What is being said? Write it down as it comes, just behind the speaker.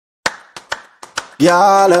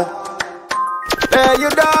Y'all, lay you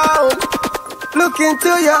down. Look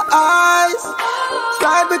into your eyes.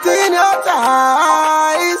 Slide between your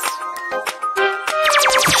thighs.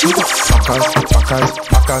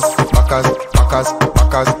 Baccas.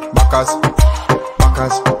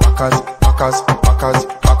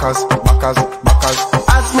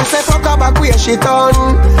 As me say fuck her back where she done.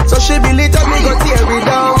 So she believe that me go tear it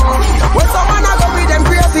down. When someone a go with them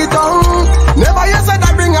crazy tongue. Never you said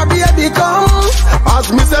I bring a baby come.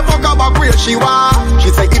 As me say fuck her back where she want. She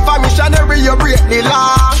say if I'm missionary you break the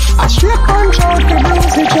law. A straight control to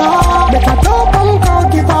lose the job. Make a dope and go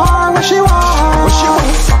give her what she want. What she want.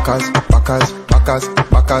 Baccas.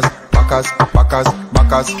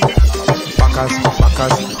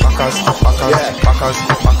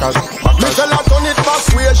 Me tell her turn it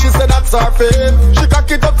fast way, she said that's her fave. She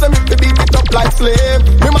cock it up, so me to beat it up like slave.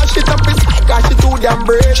 Me mash it up, it's cause she too damn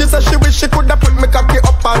brave. She said she wish she coulda put me cocky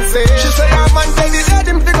up and say. She say her man tell the dead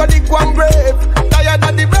him to go dig one grave. Tired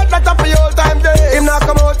of the bread that up for your all time day. Him not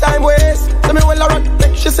come out time waste. So me well run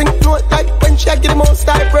like she sing note like when she get the most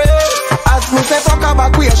I praise. As me say fuck her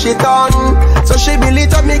back where she done. So she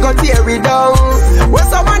believe that me go tear it down. When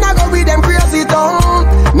someone a go with them crazy tongue.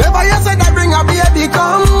 Never you said I bring a baby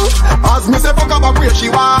come. As me say fuck her back where she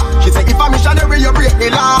want. She say if I'm missionary you break the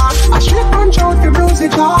law. A straight punch out the bruise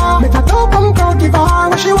it jaw. Make a dope and go give her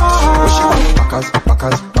what she want. Baccas.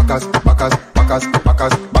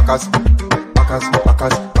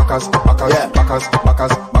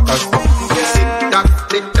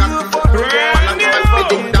 Tick tock. Balance and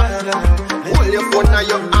spitting that. Hold your phone in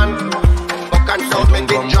your hand. Back and south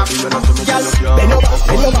make it drop. Bend over.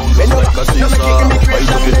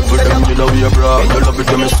 You love your bra, you love it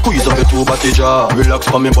when me squeeze up your two body jaw. Relax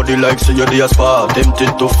for me body like say you're the spa.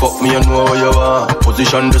 Tempted to fuck me and know what you want.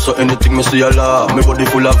 Position this so anything me see a law. Me body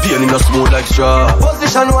full of vein in a smooth like straw.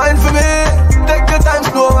 Position wine for me. Take your time,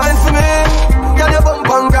 slow wine for me. Girl your bump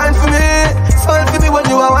and grind for me. Smile for me when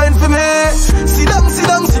you are wine for me. Sit down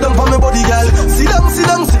for me body girl. Sit down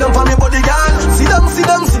for me body girl. Sit down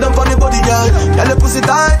for me body girl. Girl your pussy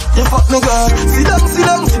tight, you fuck me girl. Sit down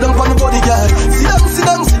for me body girl. Sit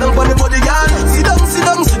down for me body girl. Sit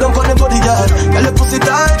down for me body girl. Girl your pussy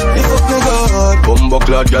tight, you fuck me girl. Bumbo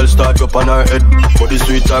clad girl start up on her head. Body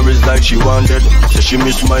sweet her is like she wanted. Say she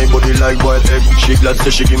miss my body like boiled egg. She glad say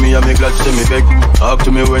she give me and me glad say me beg. Talk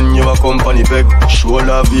to me when you a company beg.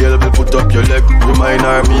 Shoulder available, put up your leg. Remind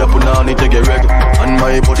her me a put on it take a reg. And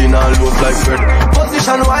my body now look like bread.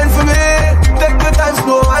 Position wine for me. Take your time,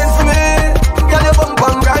 slow wine for me. Girl your bump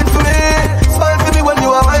and grind for me. Smile for me when you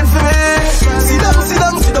are wine for me. Sit down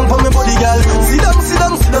for me body girl. Sit down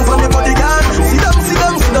for me body girl. Sit down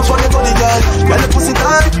for me body girl. Girl your pussy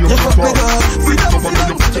tight, you fuck me girl. Sit down.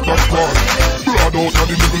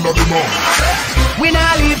 We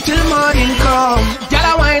not leave till morning come. Girl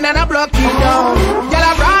a wine and a block it down. Girl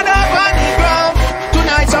a broad up on the ground.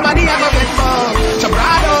 Tonight somebody a go get more. So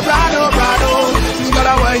brado. Girl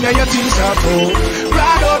a wine and your things are full.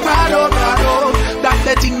 Brado. That's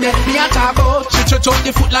the thing that me a talk about. She touch out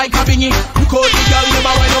the foot like a bingy. Because the girl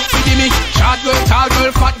never wind up with me. Short girl, tall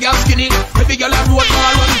girl, fat girl, skinny. Baby girl a road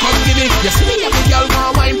car run come give me. You see me every girl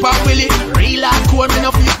want wine pop willy. Real hardcore me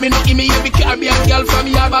no flip me no give me. Every Caribbean girl from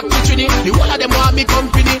here back to Trini. The whole of them want me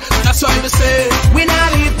company. That's why we say we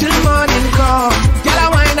not leave till morning come. Girl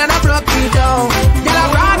a wine and a block me down. Girl a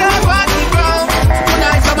ride up on the ground.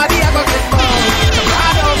 Tonight somebody a go get more. So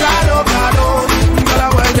brado. Girl a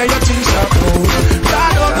wine and your things are cool.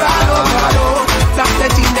 Brado. That's the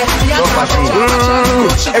thing that me a talk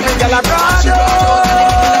about. Every girl a brado.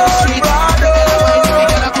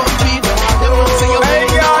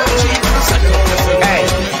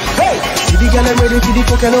 Girl, I'm ready for the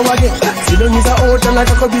fucking over again. See them is a out and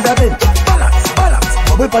like a cup is a pen. Balance,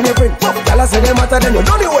 bubble pan your friend. Girl, I say them hotter than you,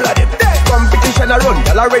 know the whole of them. Competition a run,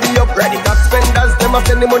 girl already up ready. Top spenders, them a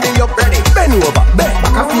send the money up ready. Bend over,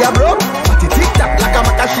 back a fear bro. Party tick-tock like a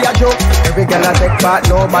maca she a joke. Every girl a take part,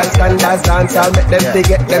 no bystanders. Dance, I'll make them to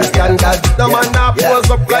get them standards. No man a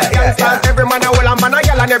pose up like gangsters. Every man a hold a man a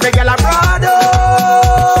girl and every girl a brado.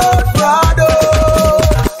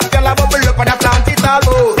 Girl a bubble up and a plant it all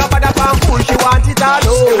out. She want it all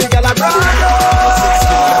over. Every girl a brado.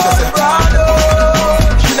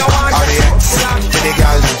 She don't want RDX. Any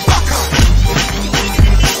girl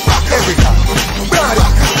every girl brado.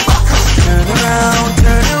 Turn around.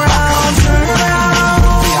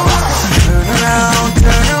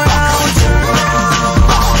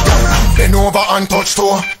 Bend over and touch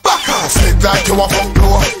toe. Slip like you a fuck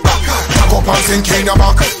blow. Back up and sink in your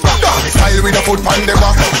back. Style with a foot on the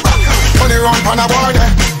back. Turn around on a border.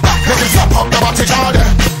 Make it slap up the body jar there.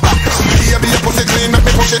 Baby, your pussy clean, make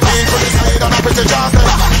me push it in to the side and a pretty jar.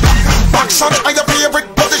 position and your favorite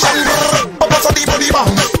position. Papa so deep body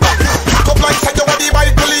bound. Back up like said you body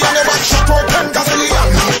bike bully and your back shot for 10 gazillion.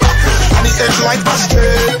 And the edge like a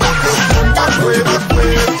straight. Back way, back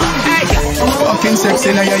way. Fucking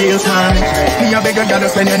sexy now your heels man. Me a beg a girl to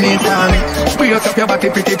spend your knees on me. Brace up your body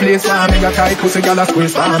pretty place for me. Your tight pussy girl a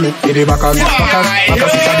squeeze for me. Give it backers,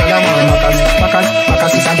 backers is a girl a man.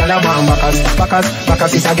 Backers is a girl a man.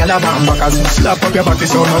 Backers is a girl a man. Backers slap up your body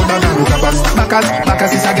so loud and look up.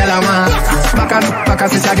 Backers is a girl a man.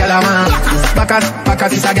 Backers is a girl a man.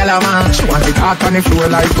 Backers is a girl a man. She want it hot on the floor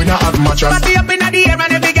like we not have mattress. Body up inna the air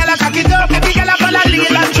and every girl a cock it up. Every girl a follow lead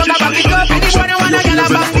and show the back it up. Anyone wanna girl a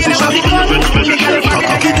back feel the back it up.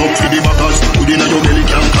 Cock it up for the backers. Good inna your belly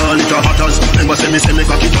can call it a hatters. Remember say me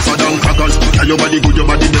cock it tougher than crackers. Tell your body good, your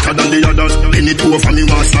body better than the others. Penny two for me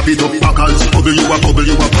want slap it up packers. Bubble you a bubble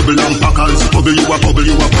and packers. Bubble you a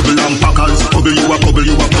bubble and packers. Bubble you a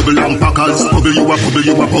bubble and packers. Bubble you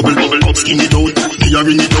a bubble. Skin it out, me a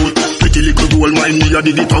ring it out. Pretty little gold mine, me a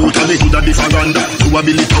did it out. And me hood a the faranda. You a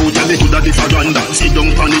bill it out and me hood a the faranda. Sit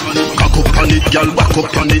down pan it, cock up pan it, girl back up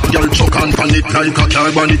pan it, girl chuck on pan it like a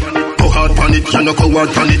car ban it. Go hard pan it, you no coward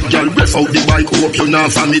pan it, girl breath out the bike, hope you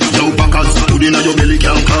not fan it. Yo backers, good inna your belly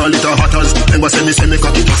can call it a hatters. Remember say me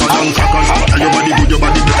cock it tougher than crackers. Tell your body good, your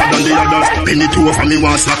body better than the others. Penny two for me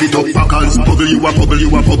want slap it up packers. Bubble you a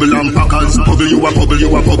bubble and packers. Bubble you a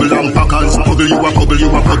bubble and packers. Bubble you a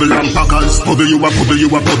bubble and packers. Bubble you a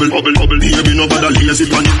bubble. Baby no bother lazy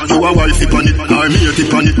pan it, you a wifey pan it, or me a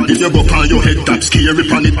tip on it. If you go pan your head that scary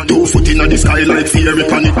pan it. 2 foot inna the sky like fairy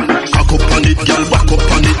pan it. Cock up pan it, girl back up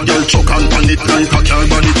pan it, girl chuck on pan it like a car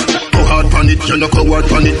ban it. Go hard pan it, you no coward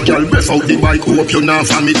pan it, girl breath out the bike, hope you not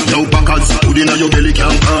fam it. Yo backers, good inna your belly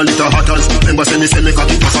can call it a hatters. Remember say me cock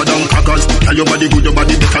it tougher than crackers. Tell your body good, your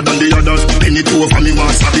body better than the others. Penny two for me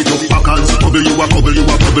want slap it up packers. Bubble you a bubble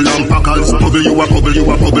and packers. Bubble you a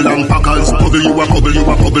bubble and packers. Bubble you a bubble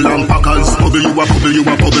and packers. Bubble you a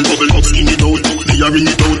bubble. Skin it out, me a ring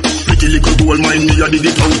it out. Pretty little gold mine, me a did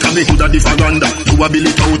it out. And me hood a the faranda. You a bill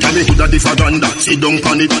it out and me hood a the faranda. Sit down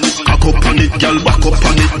pan it, cock up pan it, girl back up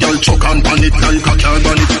pan it, girl chuck on pan it like a car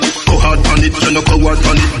ban it. Go hard pan it, you no coward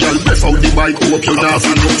pan it, girl breath out the bike, hope you not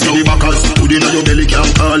fan up to the backers. Good inna your belly can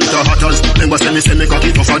call it a hatters. Remember say me cock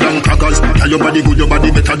it tougher than crackers. Tell your body good, your body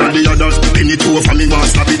better than the others. Penny two for me want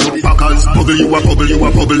slap it up packers. Bubble you a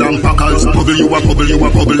bubble and packers. Bubble you a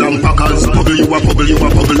bubble and packers. Bubble you a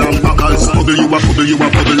bubble and packers. Bubble you a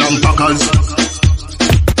bubble and packers.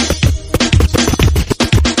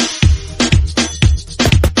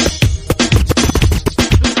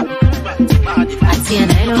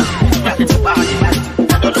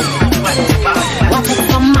 Walk up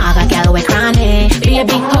some maga girl we cranny.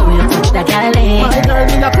 Baby, how you touch the girl? My girl,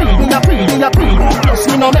 me a pre. Just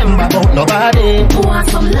me no remember about nobody. Who want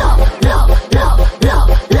some love?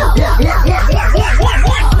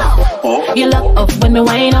 You look up when me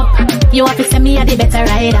wind up. You want to say me a the better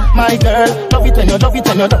rider. My girl, love it when you I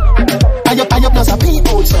up plus a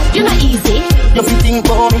people. You not easy. You feel think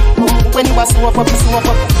about me when you are so up.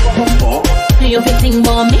 You feel think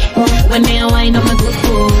about me when me a wind up my good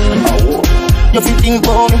food. You feel think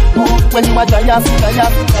about me when you are dry off.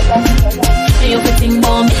 You feel think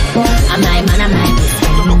about me. I'm my man, I'm my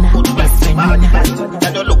best friend.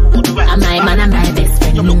 I'm my man, I'm my best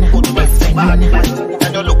friend.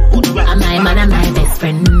 I'm my man, I'm my best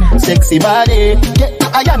friend. Sexy body, get the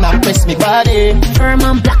iron and press me body. Firm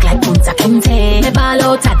and black like Punta Kinte. Me ball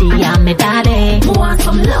out of the and me daddy. Who want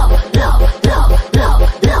some love?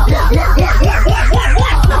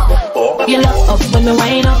 You look up when me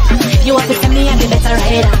wind up. You want to tell me I be better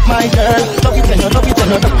rider. My girl, love it when you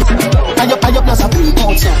I up plus a free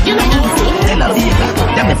out. You know easy. Tell a Vega,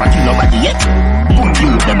 them never kill nobody yet. Good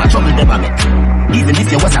you, them a trouble, them a make. Even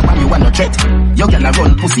if you was a man, you want no threat. Your girl a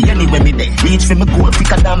run pussy anywhere me there. Reach for me goal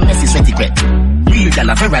quicker than Messi sweaty crep. Real girl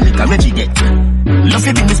a Veronica Reggie get. Love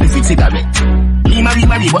you business with cigarette. Me marry,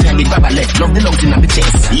 but I need grab a leg. Love the lungs in my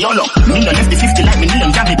chest. YOLO, me no left the 50 like me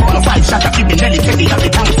million. Jam me porno 5 shot of keeping Nelly Teddy. Have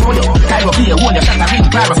the tank photo. Cairo here, hold your shot of ring,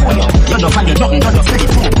 Clarifonia. You no value nothing, don't no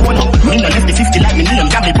fake food, porno. Me no left the 50 like me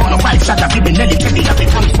million. Jam me porno 5 shot of keeping Nelly Teddy. Have the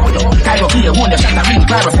tank photo. Cairo here, hold your shot of ring,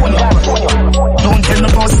 Clarifonia. Don't tell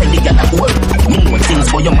me about selling, you got a word. Me know things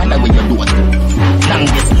for your man when you do it.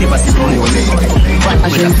 Longest liver is on your leg.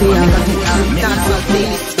 I can see her.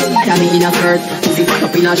 Carry in a skirt, pussy fuck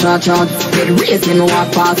up in a short shorts. Get raised when me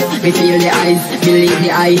walk past. Me feel the eyes, believe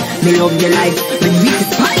the eye. Me love the light, me weak is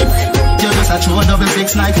tight. You're just a true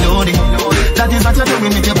 66 like Lodi. That is what you're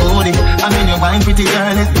doing with your body. I mean your wine pretty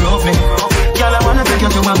girl, it broke me. Girl, I wanna take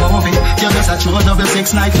you to a movie. You're just a true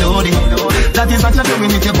 66 like Lodi. That is what you're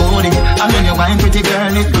doing with your body. I mean your wine pretty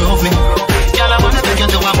girl, it broke me. Girl, I wanna take you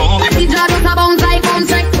to a movie.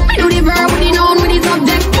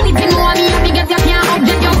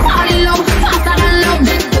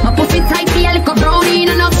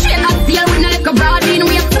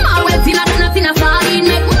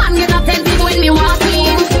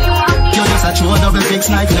 sex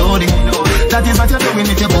like loading. That is what you're doing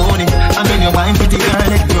with your body. And when you're wine pretty girl,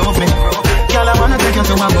 it drove me. Girl, I wanna take you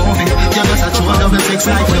to a movie. You're just a true double sex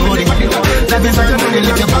like loading. That is what you're doing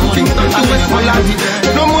with your body. And when you're wine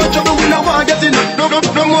no more trouble, we not want getting up. No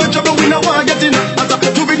more trouble, we not want getting up. As a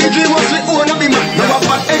to be the dream, must we own a beam. Now I've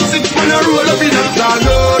got X6 when I roll up in up. It's all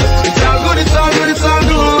good, it's all good, it's all good, it's all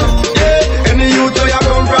good. Yeah, any youth where you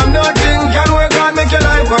come from, nothing can work hard, make your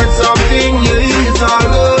life worth something. Yeah, it's all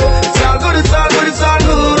good, it's all good, it's all good, it's all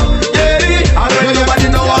good. Yeah, and when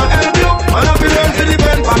nobody know I help you, and I feel learn to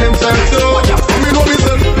depend on himself too. Me know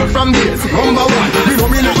myself from this number one. Me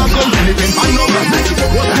know me never come to depend on no man.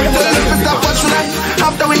 Stop watching that.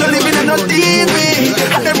 After we no living in no TV.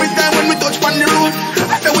 And every time when we touch on the road,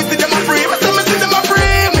 after we see them a free, but some see them a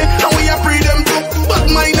free me. And we a free them too, but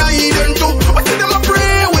mine a hidden too. We see them a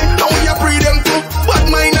free we, and we a free them too, but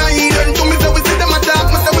mine a hidden too. Me say we see them a talk,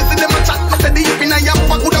 me say we see them a chat. Me say the hip in a yap,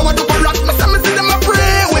 what could I want to for rock? Me say we see them a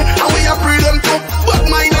free we, and we a free them too, but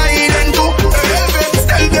mine a hidden too.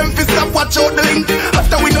 Tell them fi stop watch out the link.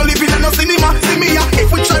 After we no living in no cinema, see me ya.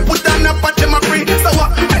 If we try put down a pat them a free. So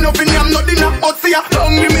what? Me no fin I'm not dinner, but see ya.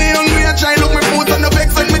 Hungry I try look me food on the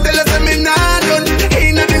vex when me tell us me nah done.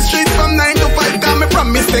 In the streets from 9 to 5, cause me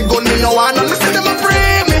promise they gun me no one. Me say them a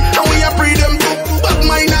free me, and we a free them too. But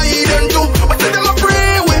mine a hidden too. We say them a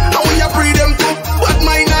free we, and we a free them too. But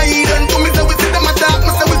mine a hidden too. Me say we see them a talk,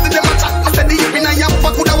 me say we see them a chat. Me say the hip in a yap,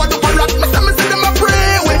 fuck coulda want to for rock. Me say them a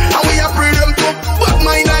free we, and we a free them too. But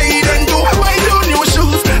mine a hidden too. I buy down new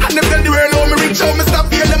shoes, and them tell the world how me reach out. Me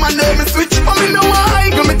stop feel them and know me switch. But me know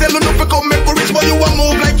I go me tell you no fi come make me rich, but you a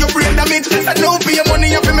move like your brain damage. Said no pay your money,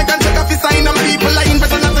 you fi make and check off your sign. And people lying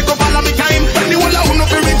better not take up all of me time. And the whole of who no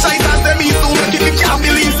fi rich, I ask them easy. So make it, me can't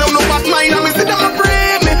believe so no bad mine. And me see them a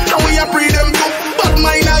free me, and we a free them too. But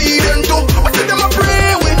mine a hidden too. We see them a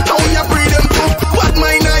free we, and we a free them too. But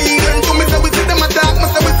mine a hidden too. Me say we see them a talk, me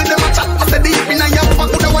say we see them a chat. Me say the hip in a yap, fuck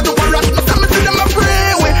coulda want to for rock. Me say me see them a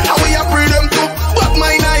free we, and we a free them too. But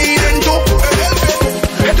mine a hidden too.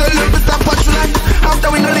 Tell them to stop watching that. After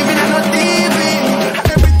we no living in no TV.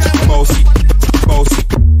 Bossy, bossy,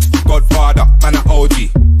 Godfather, man a OG,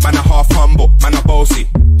 man a half humble, man a bossy.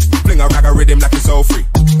 Fling a rag a rhythm like it's all free.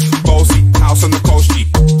 Bossy, house on the coast G.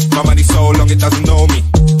 My money so long it doesn't know me.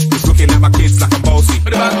 It's looking at my kids like a bossy.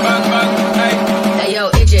 Hey yo,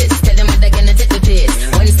 Idris, tell them what they're gonna take the piss.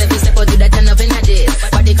 When you step out to that turn up in a dish.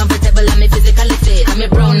 Body comfortable and me physically fit. I'm a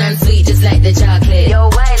brown and sweet just like the chocolate. Yo,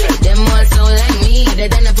 Wiley, them all sound like me. They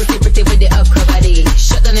done a pretty with the upper body.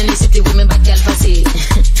 Shut down in the city with me back girl fussy.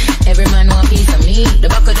 Every man want piece of me. The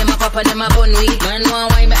back of them a papa, them a bun weak. Man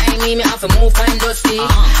want wine behind me have to move fine dusty.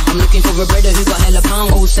 I'm looking for a brother who got hella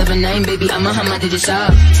pound. 079 baby, I'm a hammer to the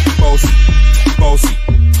shop. Bossy, bossy,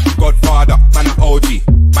 Godfather, man a OG,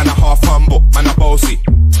 man a half humble, man a bossy.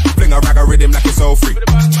 Fling a rag a rhythm like it's all free.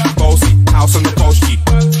 Bossy, house on the coast G.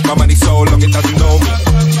 My money so long it doesn't know me.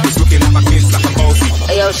 It's looking at my kids like a bossy.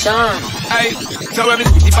 Hey yo, Sean. Hey, so when me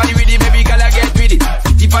spitty funny with it, maybe gala get with it.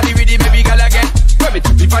 Spitty funny with it, maybe gala get. When me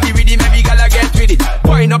spitty funny with it, maybe gala get with it.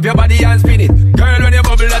 Wind up your body and spin it. Girl, when you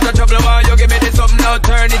bubble out of trouble, why you give me this something now?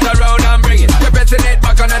 Turn it around and bring it. You're pressing it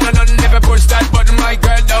back on and never push that button, my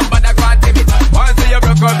girl down, but I can't tip it. Once you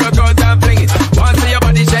broke out and fling it. Once your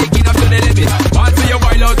body shaking up to the limit. Once you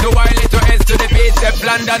wild out to wild it to S to the beat. Step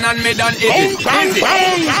London and mid and hit it.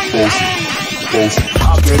 I'm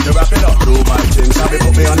going to wrap it up, do my thing. Sabi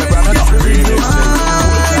put me on the ground and up. Remix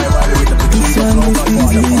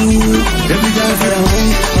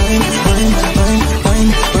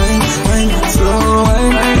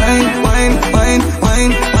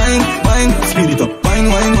Speed it up.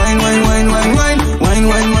 Wine,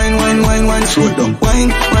 slow it down. Wine.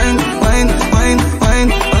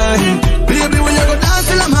 Baby, when you go dance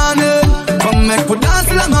till the morning, come make we dance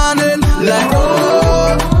till the morning. Like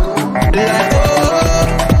oh.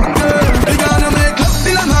 We gonna make love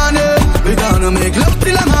till the morning. We gonna make love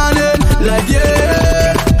till the morning. Like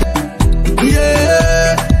yeah.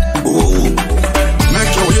 Ooh.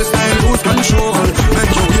 Make your waistline lose control.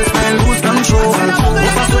 Make your waistline lose control.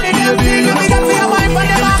 Baby, you got me a wine for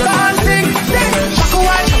the back and sing. Shaka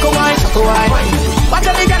wine. Watch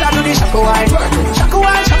a big girl do the shaka wine. Shaka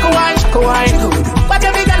wine. Watch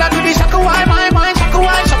a big girl do the shaka wine. My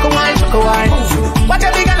shaka wine. Watch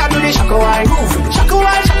a big girl do the shaka wine. Shaka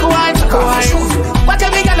wine. Watch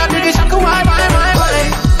a big girl do the shaka wine. I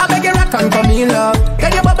beg you rock on to me, love.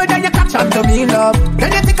 Then you bubble, then you catch on to me, love.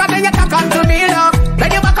 Then you tick on, then you tack on to me, love.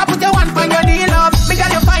 Then you back up, put your one on your knee, love. Me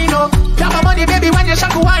girl, you fine, oh. Drop my money, baby, when you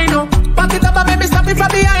shaka wine, oh. Back it up, and baby, stop it from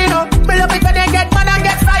behind, oh. Me love it when they get mad and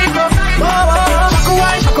get psycho.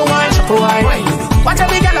 Shaka wine. Watch a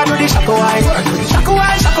big girl do the shaka wine. Shaka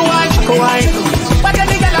wine. Watch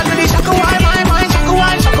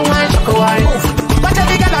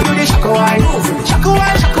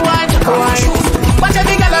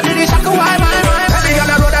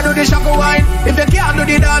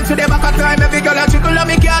dance to the back of time. Every girl a trickle up,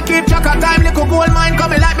 me can't keep track of time. Little gold mine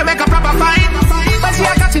coming like me make a proper fine. But she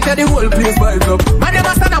a catch it to the whole place vibes up. Man, they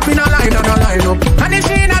must stand up in a line and a line up. And if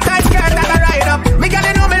she in a tight skirt, that a ride up. Me girl,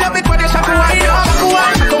 you know me love it when they shake a wine up. Shake a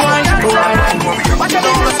wine, shake a wine, shake a wine. Watch your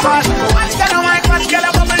business squad. Watch girl a wine, watch girl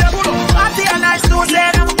a bubble up. Party a nice two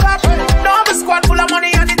lane and a cup. No, the squad full of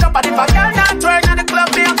money on the top. And if a girl not twerk in the club,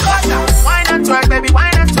 me a cut. Wine and twerk, baby,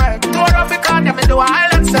 wine and twerk. Tour up because them do a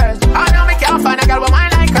Highland search. I know me can't find a girl with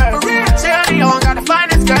mine like her. She only own got the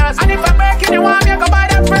finest girls. And if I'm breaking you want me, I go buy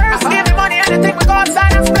that first. Give me money, anything we go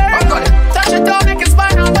outside and splurge. Touch it down, make it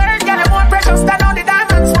spine and work. Get it more pressure, stand on the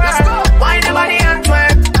diamonds work. Wine your body and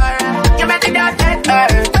twerk. You make it that head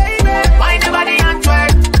hurt. Wine your body and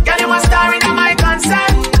twerk. Girl, you a star in my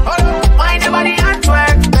concert. Wine your body and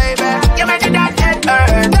twerk, baby. You make it that head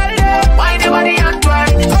hurt. Wine your body and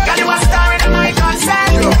twerk. Girl, you a star in my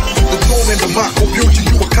concert. The tone and the macro beauty,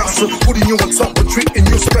 you a castle. Putting you on top, but treating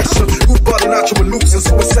you special. Good body, natural looks is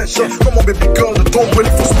so essential. Come on, baby girl, the don't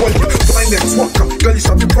ready for spoil you. Fine next walker, girl, you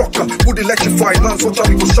shall be rocker. Would electrify, man, so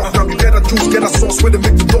Johnny go shocker. We get a juice, get a sauce, where they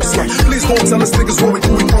make the dust like. Please don't tell us niggas what we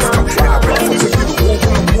do in Oscar. And I bet for taking the whole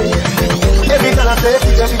Every girl I say,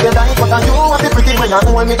 she get like what I do. Want the pretty way, I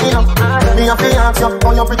know when me in up. Me a fi ask you,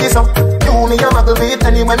 how you pretty so. You me a muggle with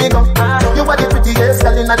anywhere me go. You are the prettiest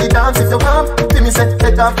girl inna the dance. If you want, give me say,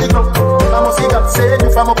 let off the glove. I must see God say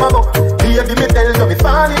you from up above. Baby, me tell you, me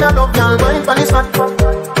fall in a love. Girl, wine pon this fat,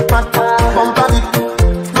 fat, bump on it.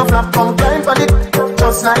 No flap, come climb on it.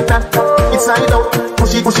 Just like that, inside out.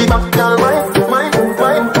 Push it back, girl, wine, wine,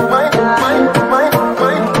 wine, wine, wine, wine,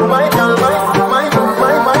 wine, wine, girl, wine, wine, wine,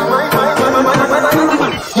 wine, wine, wine.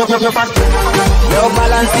 You're fat. Yo,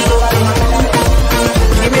 balance it.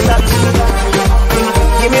 Give me that.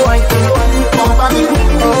 Give me wine. Bump on it.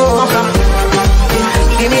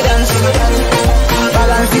 Give me dance.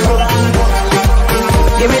 Balance it.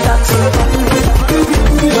 Give me that.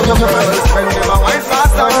 Wine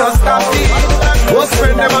fast and just stop it. Most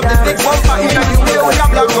friend them have the stick one for in and you will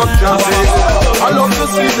have black up traffic. I love to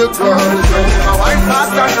see the girls when them a wine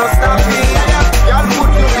fast and just stop it. Y'all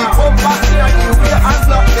put you in pump back in and you will and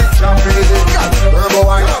block the traffic. Turbo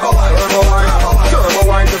wine, turbo wine, turbo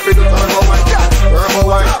wine to fit the turbo wine. Turbo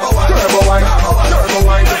wine, turbo wine, turbo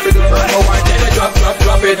wine to fit the turbo wine. Drop, drop,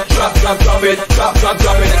 drop it, drop, drop, drop it, drop, drop,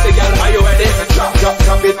 drop it. Let's girl, are you ready? Drop, drop,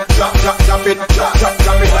 drop it, drop, drop, drop it, drop, drop,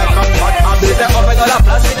 drop it like a hot habit. Step up et dans la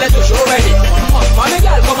place, il est toujours ready. Mamma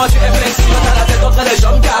gal, comment tu es flexi? T'as la tête entre les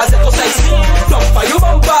jambes, car c'est trop sexy. Dumpa you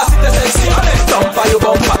bumpa, si t'es sexy. Dumpa you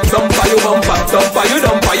bumpa, dumpa you bumpa, dumpa you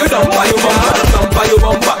dumpa you dumpa you bumpa, dumpa you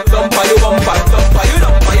bumpa, dumpa you bumpa, dumpa you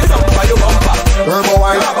dumpa you dumpa you bumpa. Turbo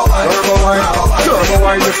wine, turbo wine, turbo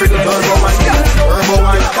wine, you fit the turbo wine. Turbo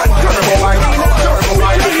wine, turbo wine, turbo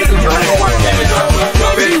wine, you fit the turbo wine.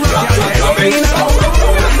 Drop it, drop, drop, drop it.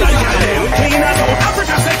 Clean it out,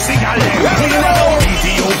 Africa sexy gal. Clean it out,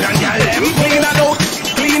 Ethiopian gal. Clean it out,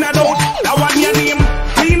 clean it out. That one your name.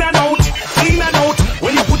 Clean it out, clean it out.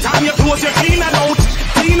 When you put on your clothes, you clean it out,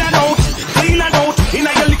 clean it out, clean it out. In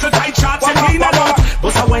your little tight shorts, you clean it out.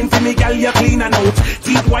 But I went to me gal, you clean it out.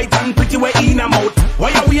 Teeth white and pretty, we in a mouth. Why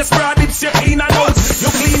you waist broad hips, you clean it out. You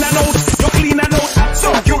clean it out, you clean it out. So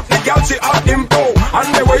cute, the girl she hot info, and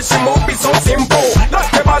the way she move is so simple. Not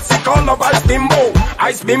the bicycle of ice bimbo,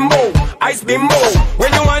 ice bimbo, ice bimbo.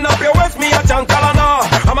 When you wind up your waist, me a chankalana.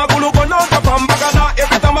 I'm a gulu go now, from bagana.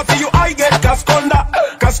 Every time I see you, I get casconda,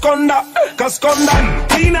 casconda, casconda.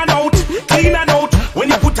 Clean it out, clean it out. When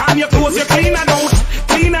you put on your clothes, you clean it out,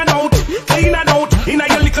 clean it out, clean it out. In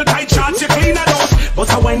your little tight shorts, you clean it out. But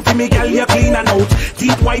I went to me girl, you clean it out.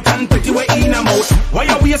 Teeth white and pretty, we in a mouth. Why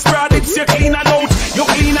you waist broad hips, you clean it out. You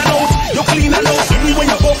clean it out, you clean it out. Anyway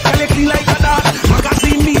you go, girl, you clean like a dog.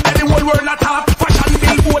 Magazine me, tell the whole world a top. Fashion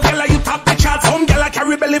billboard, girl, you top the charts. Some girl, I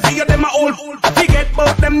carry belly figure, them a old. Forget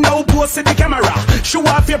about them now, post to the camera. Show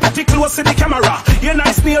off your pretty clothes to the camera. Your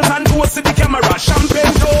nice nails and toes to the camera.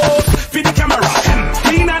 Champagne toes for the camera.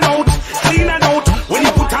 Clean it out, clean it out. When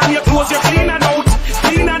you put on your clothes, you clean it out,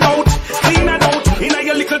 clean it out, clean it out. In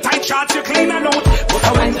your little tight shorts, you clean it out. But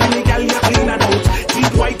I went to me girl, you clean it out.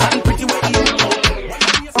 Teeth white and pretty, we in it out.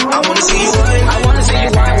 I wanna see you wine, I wanna see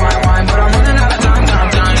you wine, but I'm running out of time. I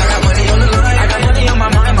got money on the line, I got money on my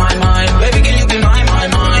mind. Baby, can you be mine?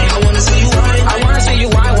 I wanna see you wine, I wanna see you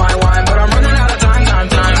wine, but I'm running out of time. I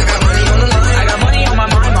got money on the line, I got money on my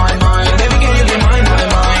mind. Baby, can you be mine?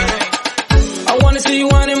 I wanna see you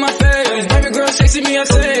wine in my face. Baby girl, sexy me, I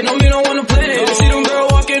say, no, me don't wanna play. See them girl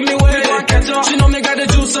walking me way, she know me got the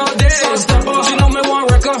juice all day. She know me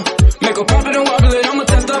want wreck her, make her pop it and wobble it. I'ma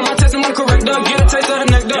test her, my test, I'ma correct her, get a taste of the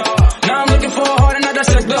nectar. Now I'm looking for a heart and not that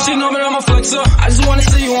sector. She know me, I'm a flexer. I just wanna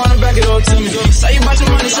see you wanna back it up to me. Say you about your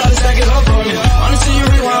money, try to stack it up on me. Wanna see you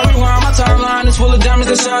rewind. My timeline is full of diamonds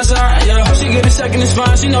that shine. Yeah, she get a second, it's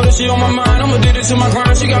fine. She know that she on my mind. I'ma do this to my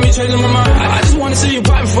grind. She got me changing my mind. I just wanna see you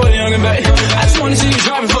pop before the youngin', babe. I just wanna see you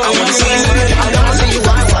drop before the youngin', babe. I wanna see you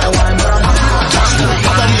wine.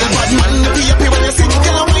 Man, you be happy when you see the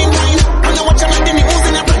girl wine. I know what you like, the news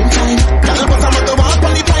in a prime time. Girl, but I'm at the walk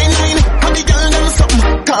on the fine line. And the girl them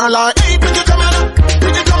something. Call her, hey, pretty coming up.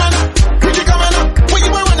 Pretty coming up. Pretty coming up. Where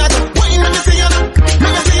you wearing that? Wine, let me see you now.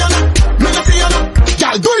 Let me see you now. Let me see you now.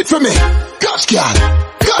 Girl, do it for me. Gosh, girl.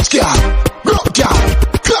 Gosh, girl. Rock, girl.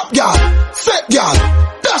 Clap, girl. Set, girl.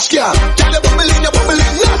 Dash, girl. Girl, you bubbling,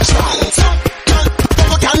 natural. Girl,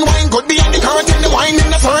 can wine, good behind the curtain. The wine in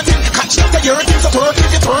the curtain. Catch that the urine, so twerking,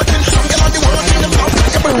 you're twerking. Some girl on the work in the mouth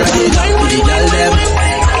like a bird.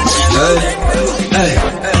 Hey,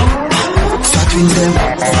 fat twins them,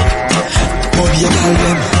 body a girl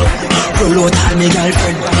them, roll out all me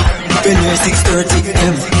girlfriend. When you're 6:30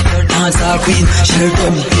 m, dance our queen, share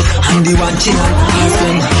them, and the one chin and her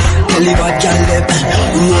friend. Tell the bad girl them,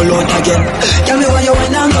 roll out again. Tell me why you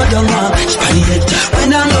when I go down, spanny head.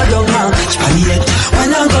 When I go down, spanny head. When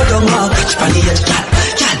I go down, spanny head. Girl,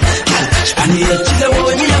 spanny head. She say, oh,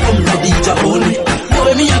 me a come to DJ only.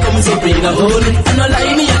 Boy, me a come so bring a hole. I no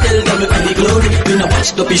lie, me a tell them me for the glory. Me no watch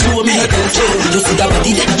the show, me a tell show. You just see that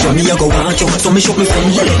body there, show me a go want you. So me show me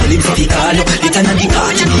friend, let him so he call you. It and the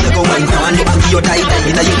party, me a go wine on you. And give your tie,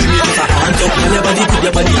 in a you give me a hand up. Tell your body, put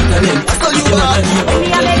your body on them. So you want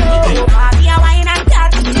me a wine and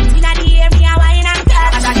cut. In a the air, me a wine and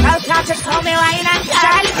cut. And I can't just call me wine and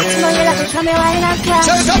cut. It's no you like to call me wine and cut.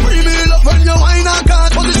 Chase a free me love when you wine and cut.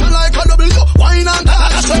 Position like a W, wine and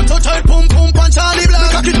cut. Short to tight, pum pum, punch Charlie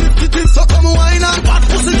Black. Make a keep so come wine and cut.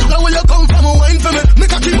 Pussy, now where you come from, wine for me.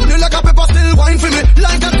 Make a keep money like a pepper, still wine for me.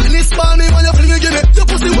 Like a tennis ball, me when you fling it, give me. Your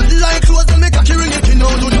pussy wet like clothes, and make a key ring it. You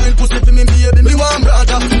know, do time pussy for me, baby, me want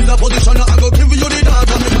brother. In the position, I go give you the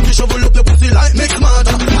data. Make a shovel up your pussy like mix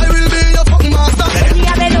matter. I will be your fucking master. Me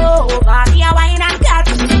a bend over, me a wine and cut.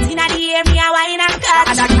 Inna the air, me a wine and cut.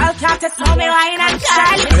 And a girl can't test how me wine and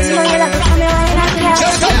cut. It's no you like to call me wine and cut.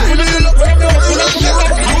 Chase a free me love when you wine and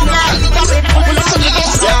cut.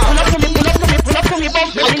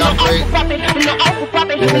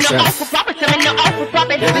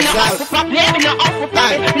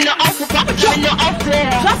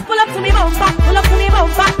 Just pull up to me bumper, pull up to me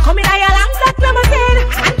bumper. Come in your long black limousine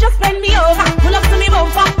and just bend me over. Pull up to me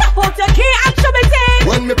bumper, pop out your key and show me thing.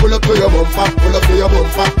 When me pull up to your bumper, pull up to your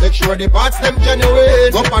bumper. Make sure the parts them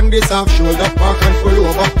genuine. Up on this half shoulder, park and pull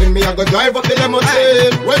over. Then me a go drive up the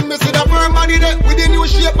limousine. When me see the firm body there with the new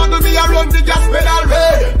shape, and me a run the gas pedal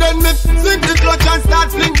red. Then me sink the clutch and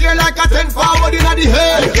start fling clear like a 10 forward inna the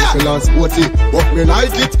head. Yeah, sporty, but me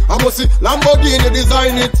like it. I must see Lamborghini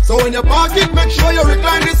design it. So when you park it, make sure you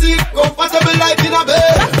recline the seat, comfortable like in a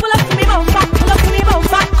bed. Just pull up to me bumper, pull up to me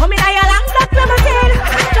bumper. Come in your long black limousine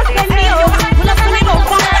and just bend me over. Pull up to me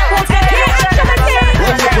bumper, pop out your key and show me thing.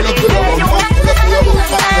 When you pull up to your bumper, pull up to your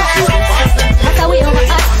bumper. What a way over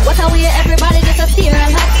us, what a way everybody just a steer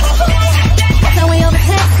and hot. What a way over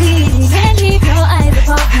sexy, can't keep your eyes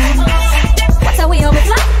apart. What a way over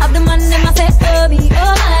black, of the man in my face, oh me,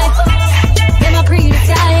 oh my. Them a pretty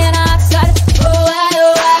sky and I got oh I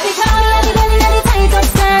because I the girl in the tight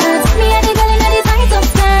upstairs. Me and the girl in the tight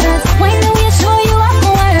upstairs. When the way show you up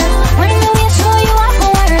my word, when the way show you up my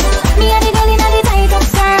word. Me and the girl in the tight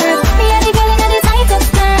upstairs. Me and the girl in the tight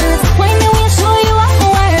upstairs. When the way show you up my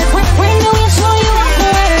word, when the way show you up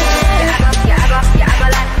my word. Yeah, I go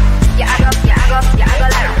like.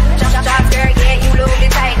 Shop girl, yeah, you love the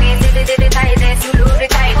tightness, the tightness, you love the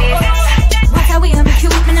tightness. What a way I'm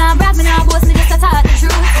cute, me nah brag, me nah boast, me just a talk the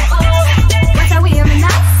truth. What a way I'm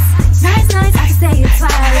nice, I can say it's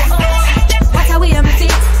fire. What a way I'm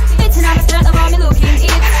fitting on the skirt of all me looking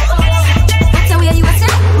it. What a way you a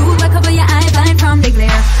step, rude, but cover your eye blind from the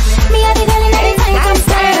glare. Me a the girl in the tight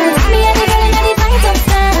upstairs, me a the girl in the tight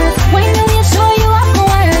upstairs. When the way show you up my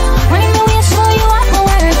word, when the way show you up my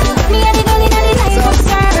word. Me a the girl in the tight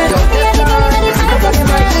upstairs, me a the girl in the tight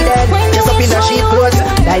upstairs. When the way show you up.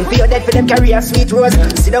 Dying for your dead for them carry a sweet rose.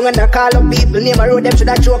 Sit down and call up people, name a road, them should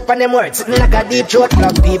have choke on them words. Sitting like a deep throat.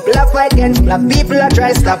 Black people are fight against black people are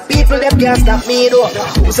try stop people, them can't stop me though.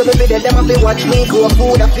 Who so me be dead, them have to watch me grow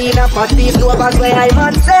food, I feed up fat people, know about where I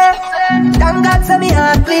man say. Thank God say me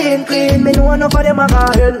heart clean, me know enough of them a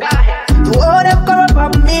call. To all them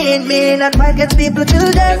corrupt and mean, and fight against people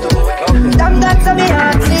children. Thank God say me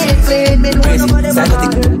heart clean, me know enough of them a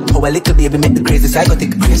call. Oh, a little baby make the crazy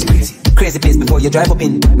psychotic. Crazy place before you drive up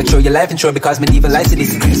in. Make sure your life insured because medieval life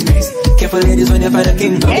is crazy. Careful ladies when you find a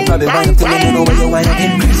king. You probably wind up to me, you know where you wind up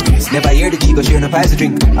in. Crazy. Never hear the key, go share no pies to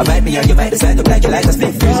drink. I bite me and you bite the side up like you like a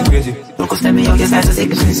split. Crazy, crazy. Don't go tell me how you start to say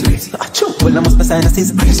me crazy, crazy. Well, I must be sign a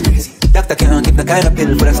season crazy, crazy. Doctor can't give the kind of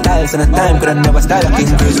pill for the styles and the time, could I never style a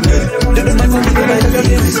king crazy, crazy.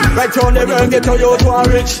 Right round the world, get to you to a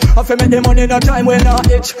rich. I feel make the money in a time when I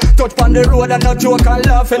itch. Touch on the road and not joke and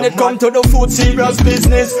laugh. And it come to the food, serious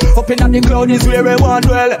business. Up in the cloud is where we want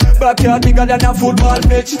dwell. Backyard bigger than a football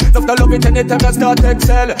pitch. Love to love it anytime you start to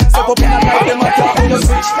excel. Step up in a life, them a talk on the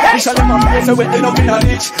switch. We shall them a place so we end up in a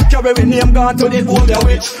ditch. Carry we name gone to the old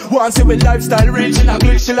witch. Once see we lifestyle rich in a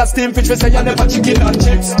glitch. Still a steam fish, we say you never chicken and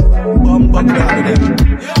chips. Girl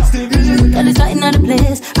is right in the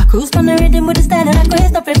place. I cruise from the rhythm with the style and I grace.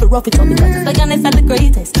 No paper rough, it's all because it's like honest and the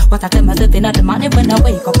greatest. What I tell myself in the morning when I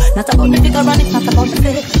wake up. Not about the figure and it's not about the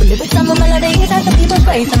face. The lyrics and the melody is at the people's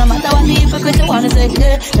praise. And no matter what the hypocrite you wanna say,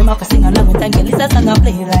 yeah. Them up a sing along with and it's a song I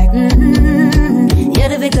play like yeah,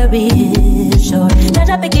 the victory is sure. That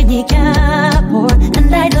I pick any cap or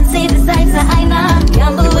and I don't see the signs that I know.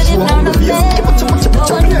 Gamble with it down the place.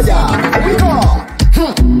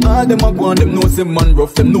 All them a go on, them know some man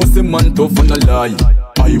rough, them know some man tough and a lie.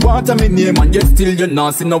 I water me name and yet still you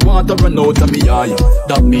not see no water run out of me eye.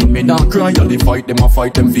 That mean me not cry, all they fight them a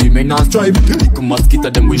fight them feel me not strive. Little mosquito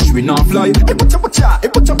them wish we not fly. Hey butcha,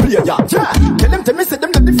 play ya, yeah. Tell them to me say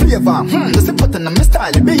them got the flavor. Just a button on my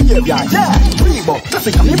style, the behavior, yeah. Reebok,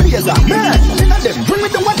 classic and me blazer, man. None of them bring me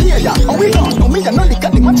the one here, yeah. And we don't know me and only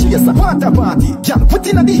got the one chaser. Water party, jam, put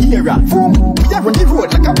in the area. Boom, we are on the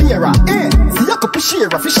road like a bearer. Eh, see ya couple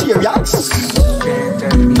share, fish share, yeah.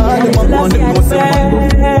 All them a go on, them know some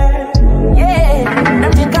man. Yeah,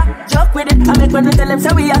 them think I joke with it. I make when we tell them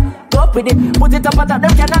say we are go with it. Put it up on top,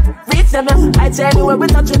 them cannot reach them. I say anywhere we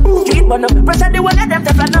touch it, street burn up. Pressure the one of them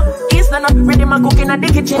teflon up. East none up, ready my cooking at the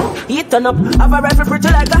kitchen. Heat turn up, have a rifle pretty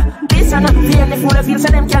like a this and fear the fool feel so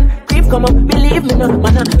them can creep come up. Believe me no,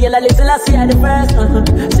 man, yellow little I see the first.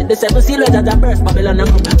 See the seven seal that I burst, Babylon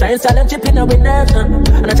come. Try and sell them chip in with nerves.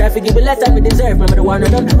 And I try to give it less than we deserve. Remember the one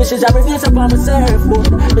of them, wishes I reveal upon my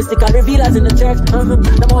surfboard. Mystical revealers in the church.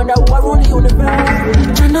 The wonder who I rule the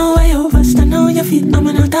universe. I know where you bust, I know your feet, I'm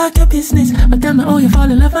gonna talk your business. But tell me how you fall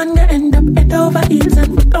in love and you end up head over heels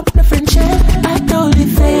and put up the friendship. I told you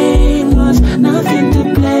fame was nothing to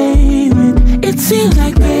play with. It seems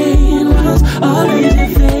like pain was always your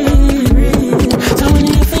favorite. So when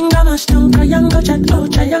you finger mash down triangle, chat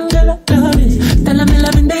out triangle, love is. Tell them me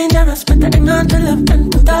loving dangerous, but I hang on to love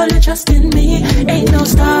and put all your trust in me. Ain't no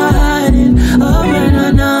starting, oh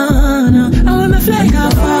no. And when my flag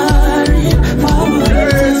are firing,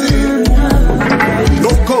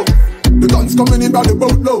 Loco, the guns coming in by the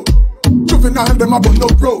boatload. Juvenile them up on no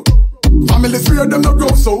road. Families fear them no grow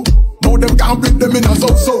so. Now them can't bring them in a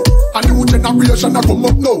so. A new generation a come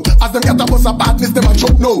up now. As them get a bus of badness, them a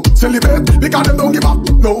choke no. Celebrate because them don't give up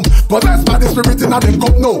no. Possessed by the spirit in a them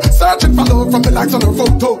cup no. Searching for love from the likes on her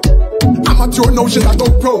photo. Amateur now she a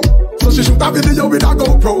GoPro. So she shoot a video with a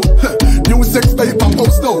GoPro. New sex tape and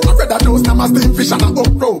post now. I read a dose now my steam fish and a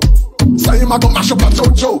upro. So him a go mash up a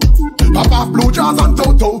chocho. Papa blue jaws and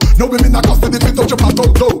toto. No women a custody fit touch up a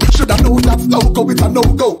toto. Shoulda know that's loco, it's a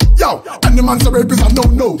no-go. Yo, and the man so rape is a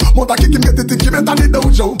no-no. Mother kick him, get the ticket better than the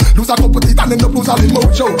dojo. Lose a couple teeth and end up lose all the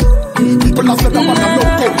mojo. People a say that man a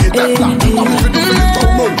no-go. Get that flat, I'm moving to the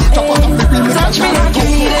promo. Chop out the free remix and channel go.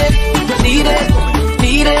 Need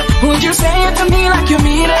it. Would you say it to me like you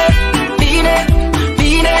mean it? Need it.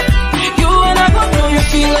 You and I both know you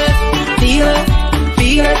feel it.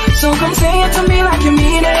 So come say it to me like you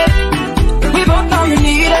mean it. We both know you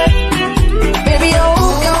need it. Baby,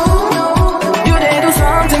 oh, you did do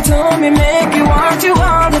something to me, make me want you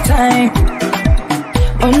all the time.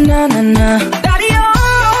 Oh, na. Daddy,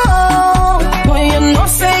 oh, boy, you know,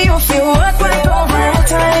 say you feel what right over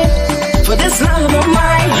time. For this love of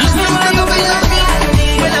mine.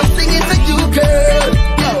 When I'm singing to you, girl,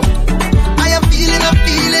 I am feeling,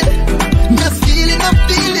 just feeling, I'm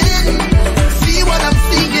feeling. See what I'm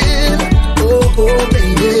singing, oh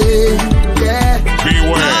baby, yeah.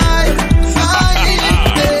 Beware.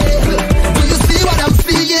 Do you see what I'm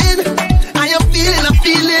seeing? I am feeling, I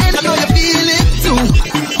know you feel it too.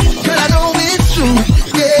 Girl, I know it's true,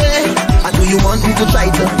 yeah. And do you want me to try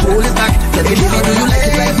to hold it back? Tell me, do you like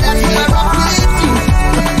it like that? I rock with you.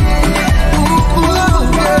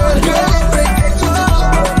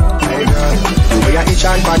 Itch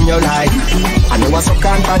on your life, I know what's up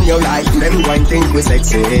on your life. Them going think we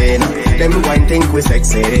sexy, them going think we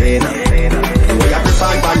sexy. We have to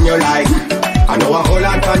find on your life, I know a whole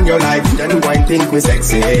lot on your life. Them going think we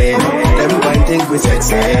sexy, them going think we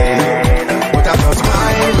sexy. But I'm just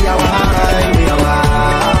wine, we are wine,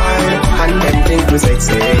 and them think we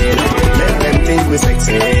sexy. Let them think think we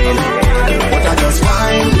sexy. But I just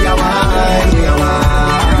wine, we are wine, we are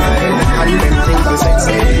wine. And them think we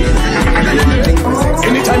sexy.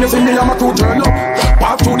 Anytime you see me, I'm a crew turn up.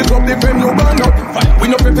 Walk through the club, they pen no burn up. We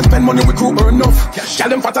no pay to spend money, we crew burn up. Tell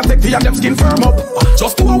them fat and sexy and them skin firm up.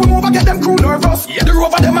 Just to how we move and get them crew nervous. The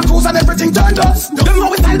rover them a cruise and everything turned us. Them know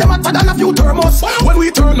we style them hotter than a few thermos. When we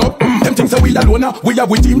turn up, them things say we alone. We are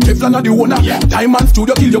with team Teflon and the owner. Diamond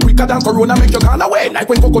Studio kill you quicker than Corona. Make you gone away like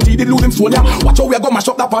when Coco T did lose him Sonia. Watch how we go mash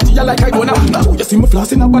up that party you like I don't know. Now you see me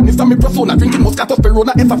flossing a badness and me persona. Drinking Moscato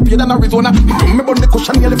Perona, ends of Spain and Arizona. Me burn the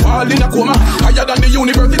cushion nearly fall in a coma. Higher than the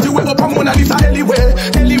university we up on Mona Lisa anyway.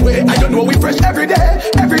 I don't know we fresh every day.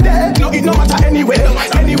 No, it no matter anyway.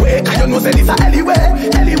 I don't know say this a anyway.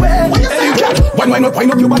 Why not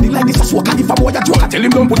wind up your body like this a soaker? If a boy a joker, tell him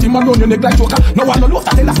don't put him around your neck like joker. No one no love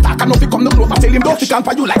that tell a stalker, no fi come no closer. Tell him don't sit and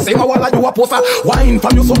for you like say my wall you a poster. Wine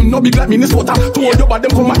from you something no big like Minnesota. To hold your bad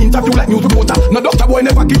them come and interview like news reporter. No doctor boy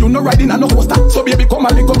never give you no riding and no coaster. So baby come a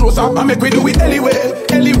little closer and make we do it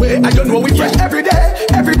anyway. I don't know we fresh every day.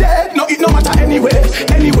 No, it no matter anyway.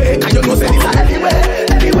 I don't know say this a anyway.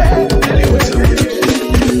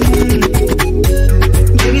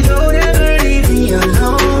 Baby, don't ever leave me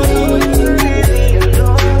alone.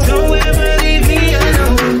 Don't ever leave me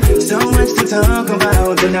alone. So much to talk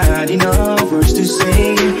about, but not enough words to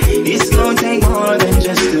say. It's gonna take more than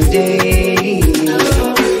just a day.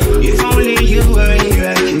 If only you were here,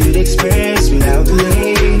 I could express without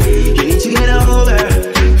delay. You need to get over,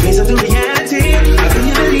 face up the reality. How can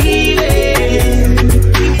you believe it?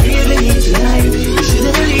 Living it tonight, you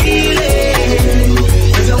shouldn't believe it.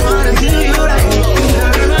 'Cause I wanna do you right,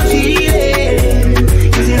 hurt my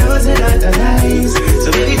feeling. 'Cause you know it's a lot of lies. So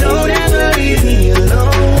baby, don't ever leave me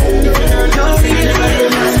alone. Don't leave me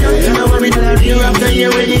alone. You know what we gonna do after year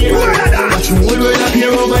with year. Watch you all right up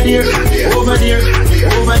here, over there.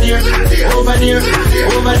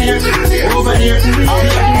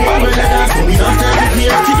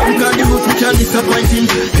 Disappointing.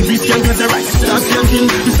 Every skank has a right to start skanking.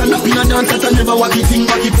 You stand up in a dance that I never walk it in.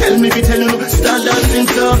 Walk it, tell me, be telling you. Start dancing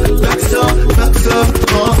so, back so,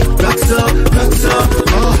 oh, back so,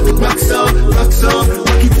 oh, back so.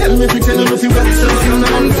 Walk it, tell me, be telling you if you back so. You know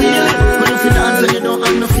I'm feeling. When you feel dance and you don't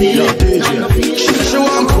have no feeling. She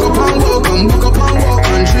want cook up and walk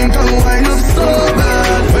and drink and wine up so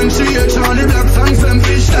bad. When she hear Charlie Black songs and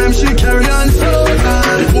fish time, she carry on so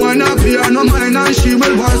bad. If one not pay her no mind and she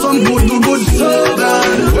will want some good so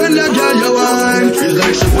bad. When the girl you wine, it's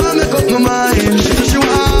like she want make up my mind. She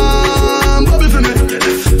want bubble for me.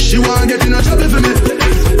 She want get in a trouble for me.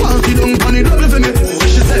 Party down on the double for me.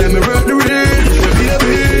 She say me work the rate,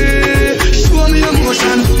 baby. Show me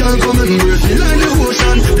emotion, can't come embrace me like the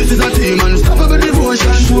ocean. This is a team unstoppable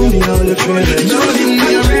devotion. Show me all the credit. Don't give me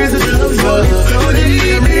a reason to love you. Don't give me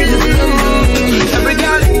a reason to love you. Every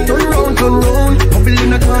girl turn round. Bubble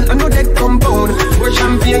in a can, I know that compound. Pour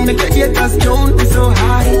champagne, make your haters drown. We so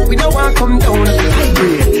high, we don't want come down. High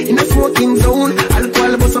grade, in a smoking zone.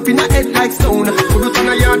 Alcohol bust up in a head like stone. Put it on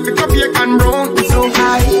a yard, pick up your can brown. We so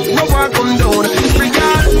high, we don't want come down. Every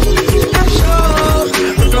girl, that's show.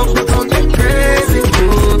 Look out like crazy.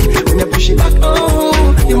 When you push it back,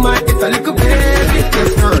 oh, you might get a little baby.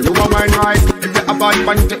 Yes, girl, you are mine right. If you have a bad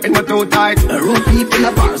bunch, you're in a too tight. Room people in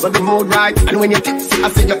the bars of the mood right. And when you tipsy, I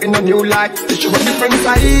see you in a new light. You show a different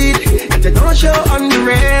side that you don't show on the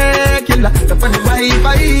regular. The funny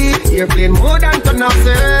Wi-Fi, airplane more than turn off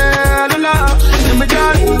cellular. Every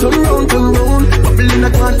girl, turn round. Bubble in a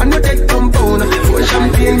can, and you take compound. Pour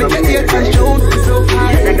champagne, make your ear touch down. So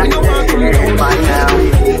high, I know what come down. Right now,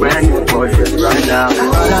 brand new Porsche, right now.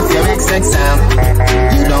 All of your XX sound,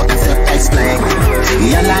 you don't have to explain.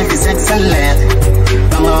 Your life is excellent.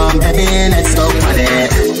 Come on, baby, let's go for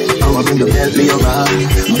it. I'ma bring the Bentley around,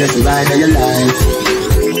 best ride of your life.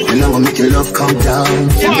 And I'ma make your love come down,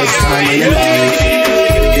 the best time of your life.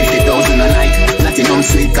 50,000 a night, platinum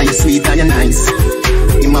sweet, cause you sweet and you're nice.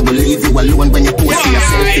 You might believe you alone when you post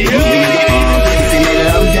yourself to the moon in your palm. If you made a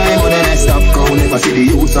long time, but then I stop cold. Never see the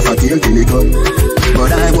use of a tail till it come.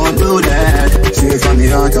 But I won't do that, straight from the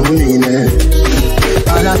heart, I mean it.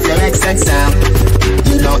 All of your XX sound,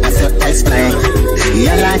 you don't have to explain.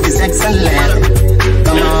 Your life is excellent.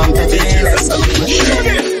 Come on, baby, let's go.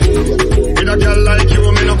 With a girl like you,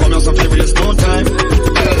 me no come here so fi waste no time.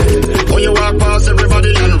 When you walk past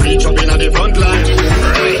everybody and reach up in the front line.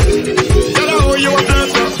 Tell her who you are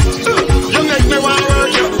first up. You make me wanna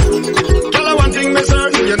work you. Tell her one thing me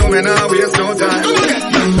certain, you know me nah waste no time.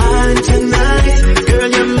 You're mine tonight, girl,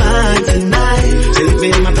 you're mine tonight. Take me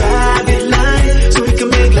in my private life, so we can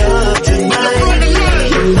make love tonight.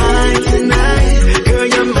 You're mine tonight, girl,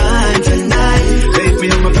 you're mine tonight. Take me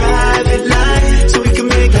in my private life.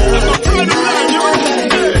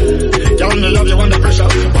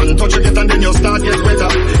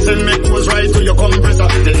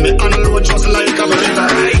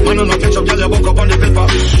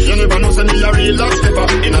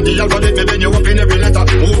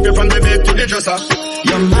 sir.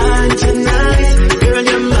 You're mine tonight, girl,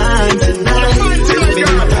 you're mine tonight. Take me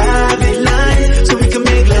on my private line, so we can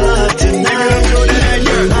make love tonight.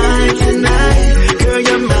 You're mine tonight, girl,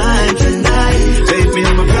 you're mine tonight. Take me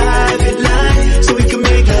on my private line, so we can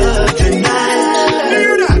make love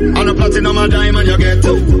tonight. On a platinum a diamond you get.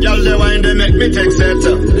 Y'all the wine they make me take set.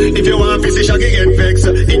 If you want to see shaggy get vexed,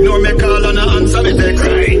 ignore me call and answer me text.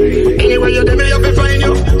 Anyway you do me up to find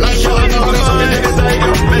you. Like you and I'm something beside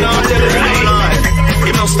you. Me not tell you no lie.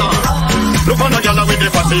 It no stop. Look on the girl with the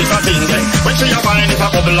fatties a thing there. When she a wine it a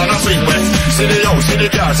bubble and a swing way. See the house, see the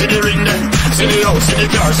car, see the ring there. See the house, see the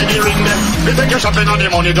car, see the ring there. We take your shopping and the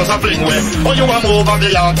money just a fling way. Oh you a move and the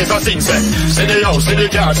artist a sing say. See the house, see the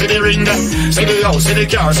car, see the ring there. See the house, see the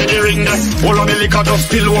car, see the ring there. All of the liquor just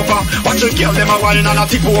spill over. Watch the girl them a wine and a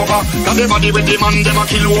tip over. Got the body with the man them a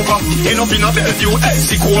kill over. End up in a Bellevue,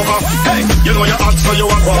 sick over. Hey, you know your hot so you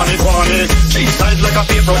a guani. Cheese size like a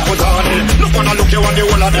paper put on it. Look on a look you and the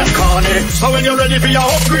whole of them carny. So when you're ready for your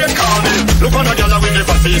upgrade, call me. Look on the girl with the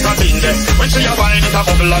fatties a thing there. When she a wine it a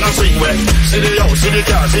bubble and a swing way. See the house, see the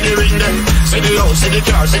car, see the ring there. See the house, see the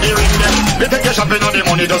car, see the ring there. They take your shopping and the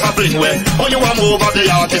money does a fling way. Oh you a move and the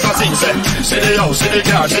artist a sing say. See the house, see the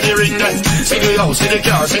car, see the ring there. See the house, see the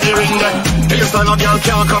car, see the ring there. This time a girl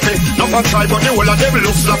can't copy. No one try but the whole of them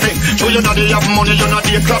look sloppy. Show you that they have money, you're not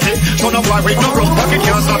the crappy. So no boy with no broke pocket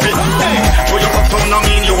can't stop it. Hey, so you up town and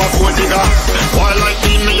mean you a gold digger. Why like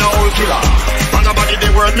me a old killer. And nobody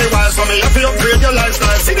they word me while so me have to upgrade your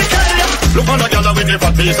lifestyle. See the carrier. Look on the girl with the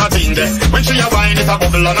fat piece of thing there. When she a wine it a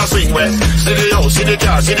bubble and a swing way. See the house, see the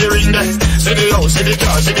car, see the ring there. See the house, see the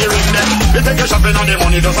car, see the ring there. They take your shopping and the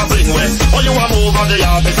money does a fling way. Oh you a move on the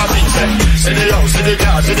artist a thing say. See the house, see the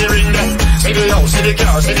car, see the ring there. See the house, see the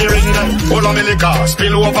car, see the ring there. All of me liquor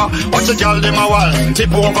spill over. Watch the girl them a wine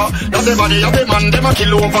tip over. Got the body of the man them a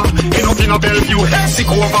kill over. End up in a Bellevue, sick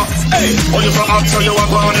over. Hey, oh you so hot so you a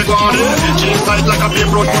guani. Cheese tight like a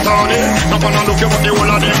paper put on it. No wanna look you what the whole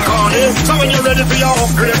of them carny. So when you're ready for your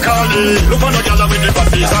upgrade, call it. Look on the girl with the fat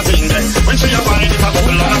piece of thing there. When she a wine it a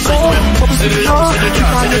bubble and a swing way. See the house, see the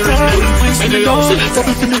car, see the ring. See the house, see the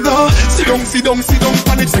car, see the ring. Sit down,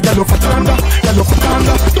 panic. Say girl off a tanda.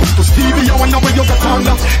 Don't to Stevie, I wanna wear your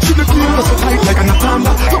gatanda. See the clean so tight like an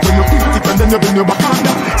atanda. Look when you put it and then you bring your back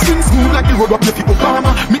under. Skin smooth like the road up your people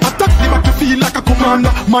Obama. Me attack the back you feel like a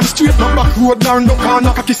commander. Man straight no back road down no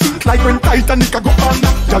corner. Cocky sink like when Titanic a go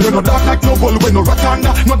under. Girl you no dark like no ball when no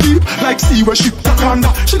ratanda. No deep like sea where ship Takanda.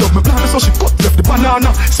 She love me plan so she cut left the banana.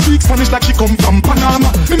 Speak Spanish like she come from Panama.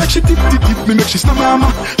 Me make she dip, me make she mama.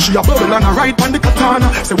 She a bubble and a ride on the katana.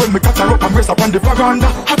 Say when me catch her up and race up on the veranda.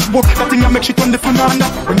 Hot book, that thing I make she turn the fanana.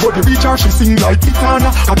 When body reach her she sing like Kitana.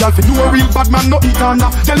 A girl fi know a real bad man no Itana.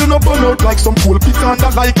 Girl you no burn out like some cool pitanda.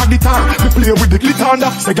 Like a guitar, me play with the glitanda.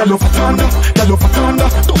 Say girl love a tanda.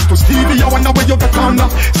 Don't to Stevie, I wanna wear your gatanda.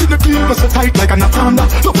 See the clean so tight like an atanda.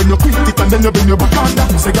 Love when you quit it and then you bring your back under.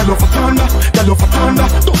 Say girl love a tanda.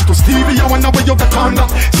 Don't to Stevie, I wanna wear your gatanda.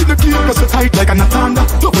 See the clean so tight like an atanda.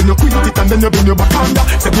 Love when you quit it and then you bring your back under.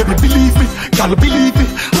 Say baby believe me, girl believe me.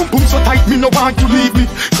 Boom so tight me no want to leave me.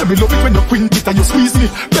 Say me love it when you quint it and you squeeze me.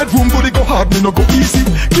 Bedroom body go hard, me no go easy.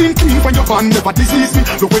 Clean from your van, never disease me.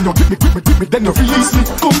 Love when you grip me, then you release me.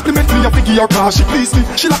 Compliment me, I figure your car, she please me.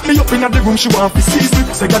 She lock me up in the room, she want to seize me.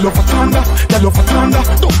 Say girl love a tanda.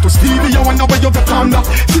 Don't to Stevie, I wanna wear your gatanda.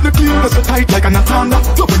 See the clean so tight like an atanda.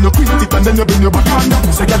 Love when you quint it and then you bring your back under.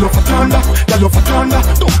 Say girl love a tanda.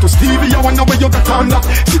 Don't to Stevie, I wanna wear your gatanda.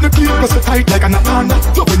 See the clean so tight like an atanda.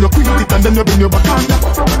 Love when you quint it and then you bring your back under.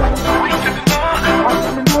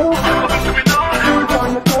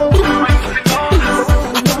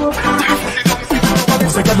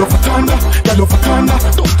 Say girl love a tanda.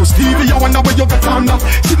 Don't to Stevie, I wanna wear your gatanda.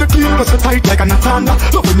 See the clean so tight like an atanda.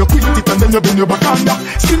 Love when you quint it and then you bring your back under.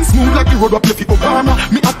 Skin smooth like the road up your people Obama.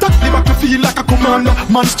 Me attack the back you feel like a commander.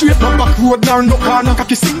 Man straight no back road down no corner.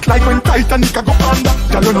 Cocky sink like when Titanic a go under.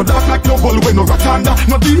 Girl you no dark like no ball when no ratanda.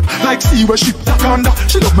 No deep like sea where ship Takanda.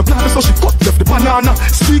 She love me plan so she cut left the banana.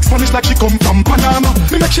 Speak Spanish like she come from Panama.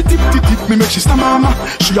 Me make she dip, me make she mama.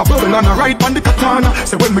 She a bubble and a ride on the katana.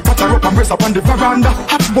 Say when me catch her up and race up on the veranda.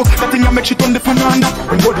 Hot book, that thing I make she turn the fanana.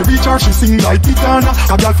 When body reach her, she sing like Kitana.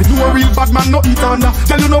 A girl fi know a real bad man no Itana.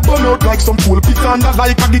 Tell you no burn out like some cool pitanda.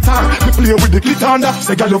 Like a guitar, me play with the glitanda.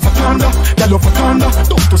 Say girl love a tanda.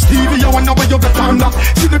 Don't to Stevie, I wanna wear your gatanda.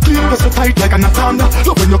 See the clean so tight like an atanda.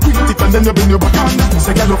 Love when you quit it and then you bring your back under.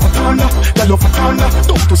 Say girl love a tanda.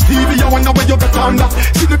 Don't to Stevie, I wanna wear your gatanda.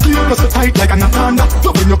 See the clean so tight tight like an anaconda.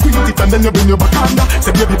 Love when you quint it and then you bring your back under.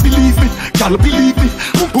 Say baby believe me, girl believe me.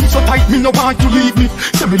 Boom boom so tight me no want you leave me.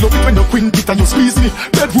 Say me love it when you quint it and you squeeze me.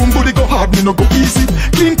 Bedroom body go hard me no go easy.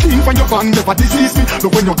 Clean from your band never disease me.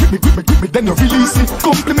 But when you grip me then you release me.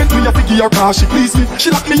 Compliment me a figure car she please me.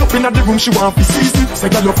 She lock me up in the room she want to seize me. Say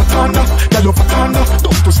girl love a thunder, girl love a thunder.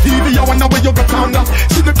 Talk to Stevie I wanna wear your gatanda.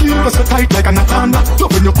 See the clean so tight like an anaconda.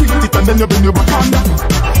 Love when you quint it and then you bring your back under.